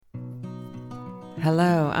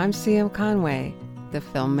Hello, I'm C.M. Conway, the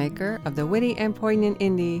filmmaker of the witty and poignant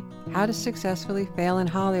indie How to Successfully Fail in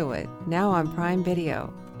Hollywood, now on Prime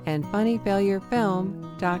Video, and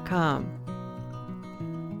funnyfailurefilm.com.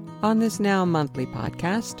 On this now monthly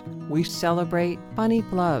podcast, we celebrate funny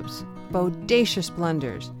flubs, bodacious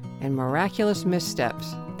blunders, and miraculous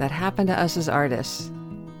missteps that happen to us as artists.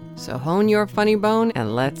 So hone your funny bone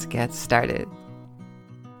and let's get started.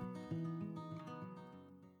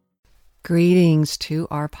 Greetings to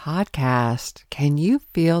our podcast. Can you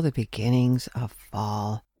feel the beginnings of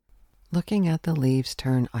fall? Looking at the leaves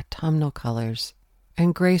turn autumnal colors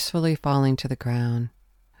and gracefully falling to the ground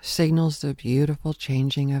signals the beautiful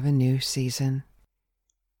changing of a new season.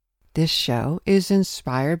 This show is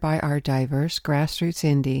inspired by our diverse grassroots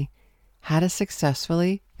indie, How to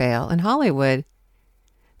Successfully Fail in Hollywood.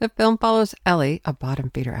 The film follows Ellie, a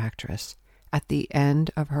bottom-feeder actress, at the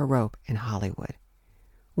end of her rope in Hollywood,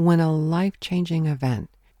 when a life-changing event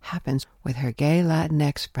happens with her gay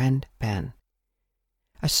Latinx friend Ben.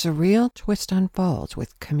 A surreal twist unfolds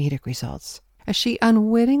with comedic results as she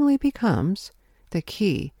unwittingly becomes the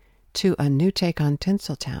key to a new take on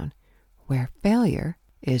Tinseltown, where failure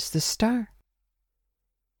is the star.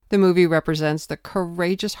 The movie represents the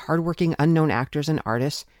courageous, hardworking, unknown actors and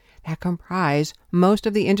artists that comprise most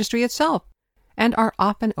of the industry itself and are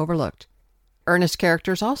often overlooked. Earnest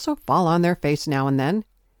characters also fall on their face now and then,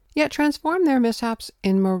 yet transform their mishaps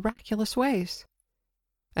in miraculous ways.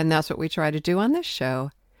 And that's what we try to do on this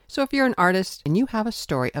show. So if you're an artist and you have a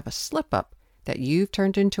story of a slip-up that you've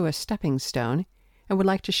turned into a stepping stone and would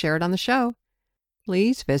like to share it on the show,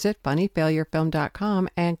 please visit funnyfailurefilm.com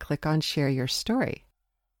and click on Share Your Story.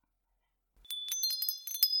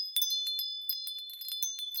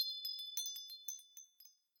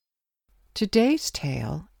 Today's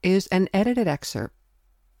tale is an edited excerpt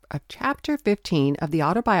of Chapter 15 of the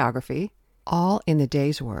autobiography, All in the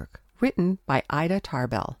Day's Work, written by Ida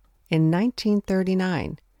Tarbell in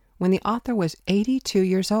 1939, when the author was 82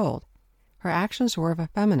 years old. Her actions were of a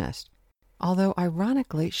feminist, although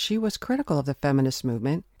ironically she was critical of the feminist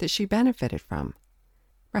movement that she benefited from.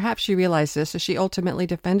 Perhaps she realized this as she ultimately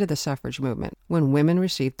defended the suffrage movement when women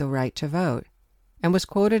received the right to vote, and was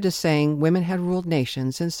quoted as saying women had ruled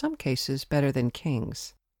nations in some cases better than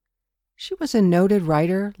kings. She was a noted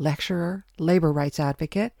writer, lecturer, labor rights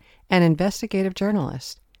advocate, and investigative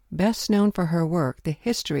journalist, best known for her work, The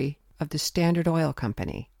History of the Standard Oil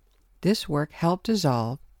Company. This work helped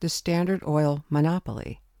dissolve the Standard Oil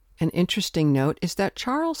monopoly. An interesting note is that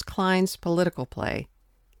Charles Klein's political play,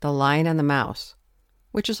 The Lion and the Mouse,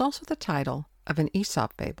 which is also the title of an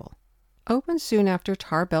Aesop fable, opened soon after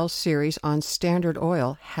Tarbell's series on Standard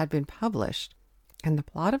Oil had been published, and the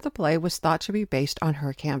plot of the play was thought to be based on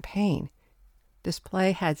her campaign. This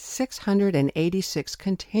play had 686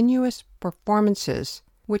 continuous performances,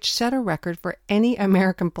 which set a record for any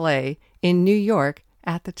American play in New York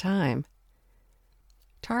at the time.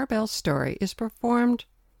 Tarbell's story is performed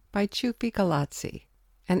by Chupi Galazzi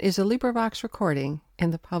and is a LibriVox recording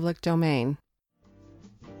in the public domain.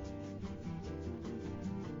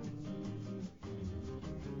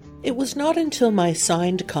 It was not until my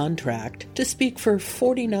signed contract to speak for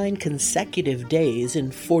 49 consecutive days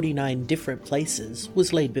in 49 different places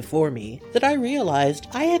was laid before me that I realized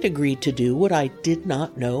I had agreed to do what I did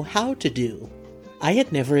not know how to do. I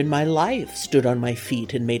had never in my life stood on my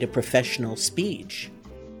feet and made a professional speech.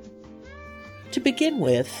 To begin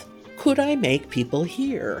with, could I make people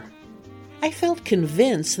hear? I felt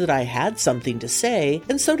convinced that I had something to say,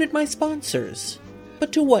 and so did my sponsors.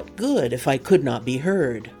 But to what good if I could not be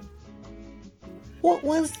heard? What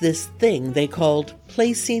was this thing they called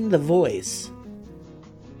placing the voice?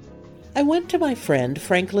 I went to my friend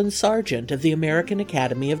Franklin Sargent of the American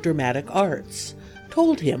Academy of Dramatic Arts,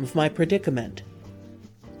 told him of my predicament.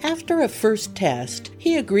 After a first test,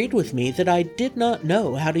 he agreed with me that I did not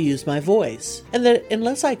know how to use my voice, and that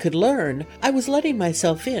unless I could learn, I was letting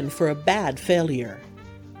myself in for a bad failure.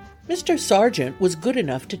 Mr. Sargent was good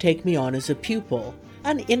enough to take me on as a pupil,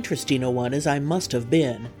 uninteresting a one as I must have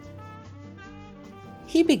been.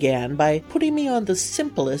 He began by putting me on the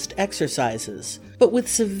simplest exercises, but with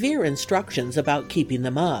severe instructions about keeping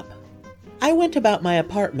them up. I went about my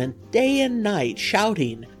apartment day and night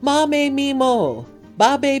shouting, "Ma me mi mo,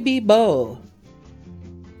 ba baby bo."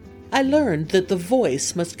 I learned that the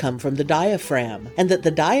voice must come from the diaphragm, and that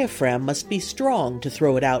the diaphragm must be strong to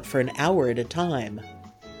throw it out for an hour at a time.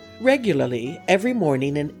 Regularly, every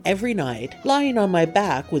morning and every night, lying on my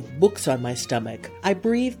back with books on my stomach, I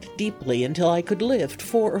breathed deeply until I could lift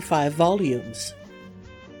 4 or 5 volumes.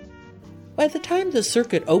 By the time the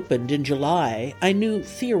circuit opened in July, I knew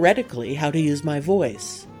theoretically how to use my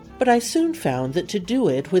voice. but I soon found that to do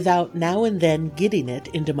it without now and then getting it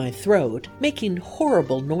into my throat, making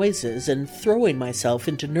horrible noises, and throwing myself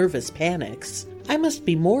into nervous panics, I must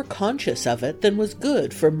be more conscious of it than was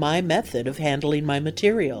good for my method of handling my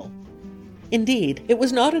material. Indeed, it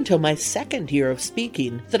was not until my second year of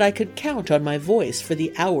speaking that I could count on my voice for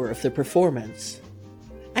the hour of the performance.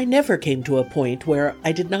 I never came to a point where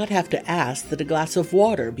I did not have to ask that a glass of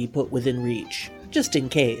water be put within reach, just in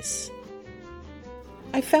case.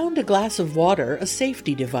 I found a glass of water a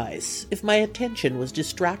safety device if my attention was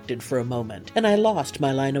distracted for a moment and I lost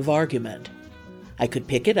my line of argument. I could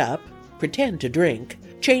pick it up, pretend to drink,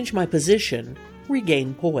 change my position,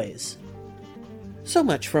 regain poise. So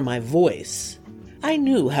much for my voice. I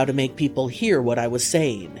knew how to make people hear what I was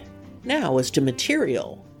saying. Now as to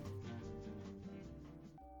material.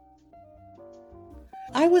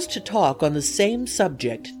 I was to talk on the same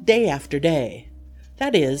subject day after day.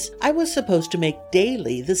 That is, I was supposed to make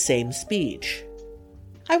daily the same speech.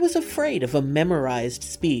 I was afraid of a memorized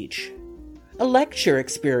speech. A lecture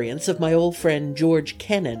experience of my old friend George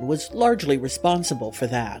Kennan was largely responsible for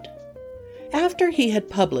that. After he had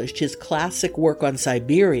published his classic work on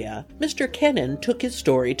Siberia, Mr. Kennan took his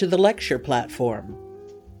story to the lecture platform.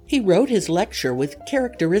 He wrote his lecture with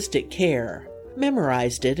characteristic care,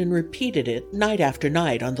 memorized it and repeated it night after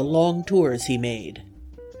night on the long tours he made.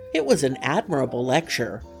 It was an admirable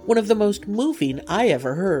lecture, one of the most moving I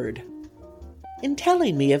ever heard. In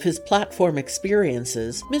telling me of his platform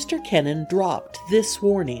experiences, Mr. Kennan dropped this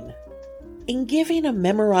warning. In giving a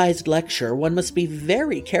memorized lecture, one must be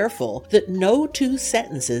very careful that no two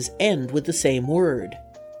sentences end with the same word.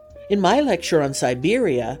 In my lecture on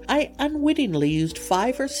Siberia, I unwittingly used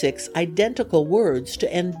 5 or 6 identical words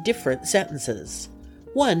to end different sentences,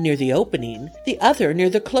 one near the opening, the other near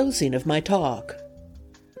the closing of my talk.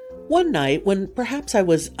 One night, when perhaps I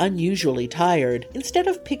was unusually tired, instead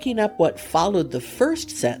of picking up what followed the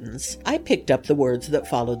first sentence, I picked up the words that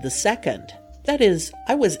followed the second. That is,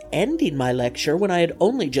 I was ending my lecture when I had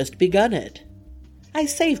only just begun it. I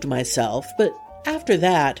saved myself, but after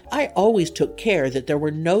that, I always took care that there were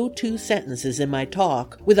no two sentences in my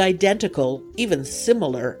talk with identical, even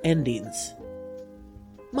similar endings.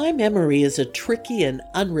 My memory is a tricky and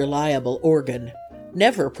unreliable organ,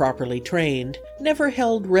 never properly trained, never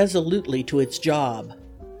held resolutely to its job.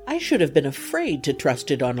 I should have been afraid to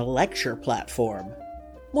trust it on a lecture platform.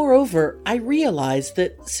 Moreover, I realized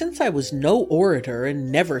that since I was no orator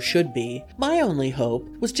and never should be, my only hope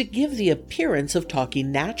was to give the appearance of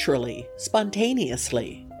talking naturally,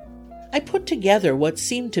 spontaneously. I put together what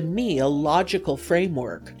seemed to me a logical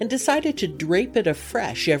framework and decided to drape it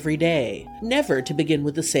afresh every day, never to begin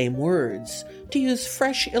with the same words, to use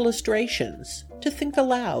fresh illustrations, to think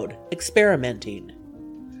aloud, experimenting.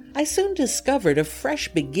 I soon discovered a fresh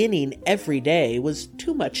beginning every day was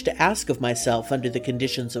too much to ask of myself under the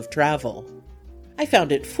conditions of travel. I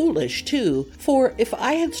found it foolish, too, for if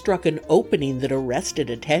I had struck an opening that arrested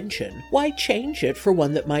attention, why change it for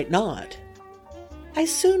one that might not? I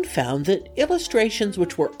soon found that illustrations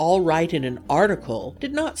which were all right in an article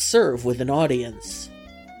did not serve with an audience.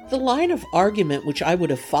 The line of argument which I would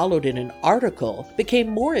have followed in an article became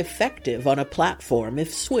more effective on a platform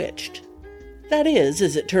if switched. That is,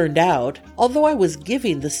 as it turned out, although I was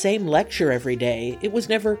giving the same lecture every day, it was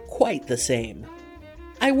never quite the same.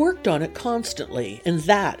 I worked on it constantly, and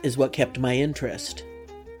that is what kept my interest.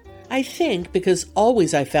 I think because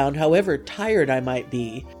always I found however tired I might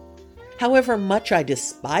be, however much I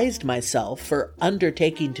despised myself for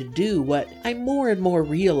undertaking to do what I more and more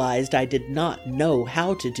realized I did not know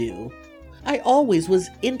how to do, I always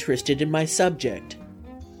was interested in my subject,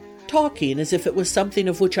 talking as if it was something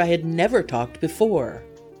of which I had never talked before.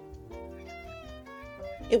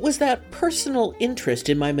 It was that personal interest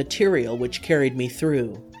in my material which carried me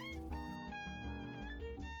through.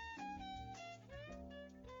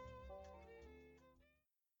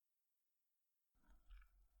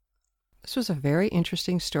 This was a very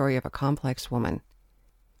interesting story of a complex woman.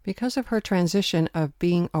 Because of her transition of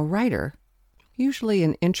being a writer, usually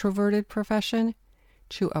an introverted profession,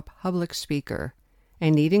 to a public speaker,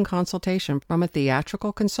 and needing consultation from a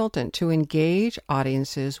theatrical consultant to engage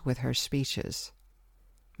audiences with her speeches.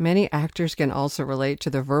 Many actors can also relate to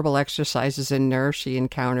the verbal exercises and nerves she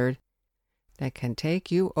encountered that can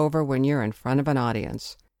take you over when you're in front of an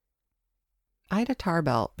audience. Ida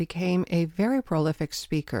Tarbell became a very prolific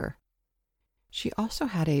speaker. She also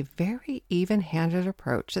had a very even-handed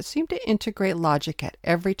approach that seemed to integrate logic at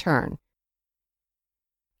every turn.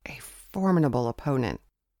 A formidable opponent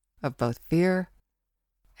of both fear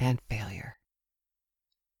and failure.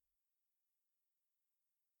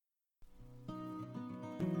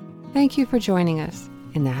 Thank you for joining us.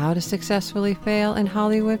 in the How to Successfully Fail in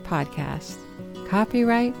Hollywood podcast.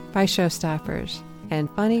 Copyright by Showstoppers and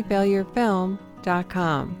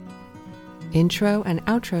funnyfailurefilm.com. Intro and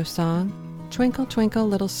outro song, Twinkle Twinkle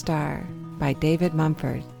Little Star by David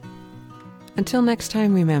Mumford. Until next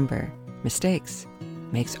time, remember, mistakes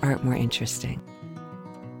makes art more interesting.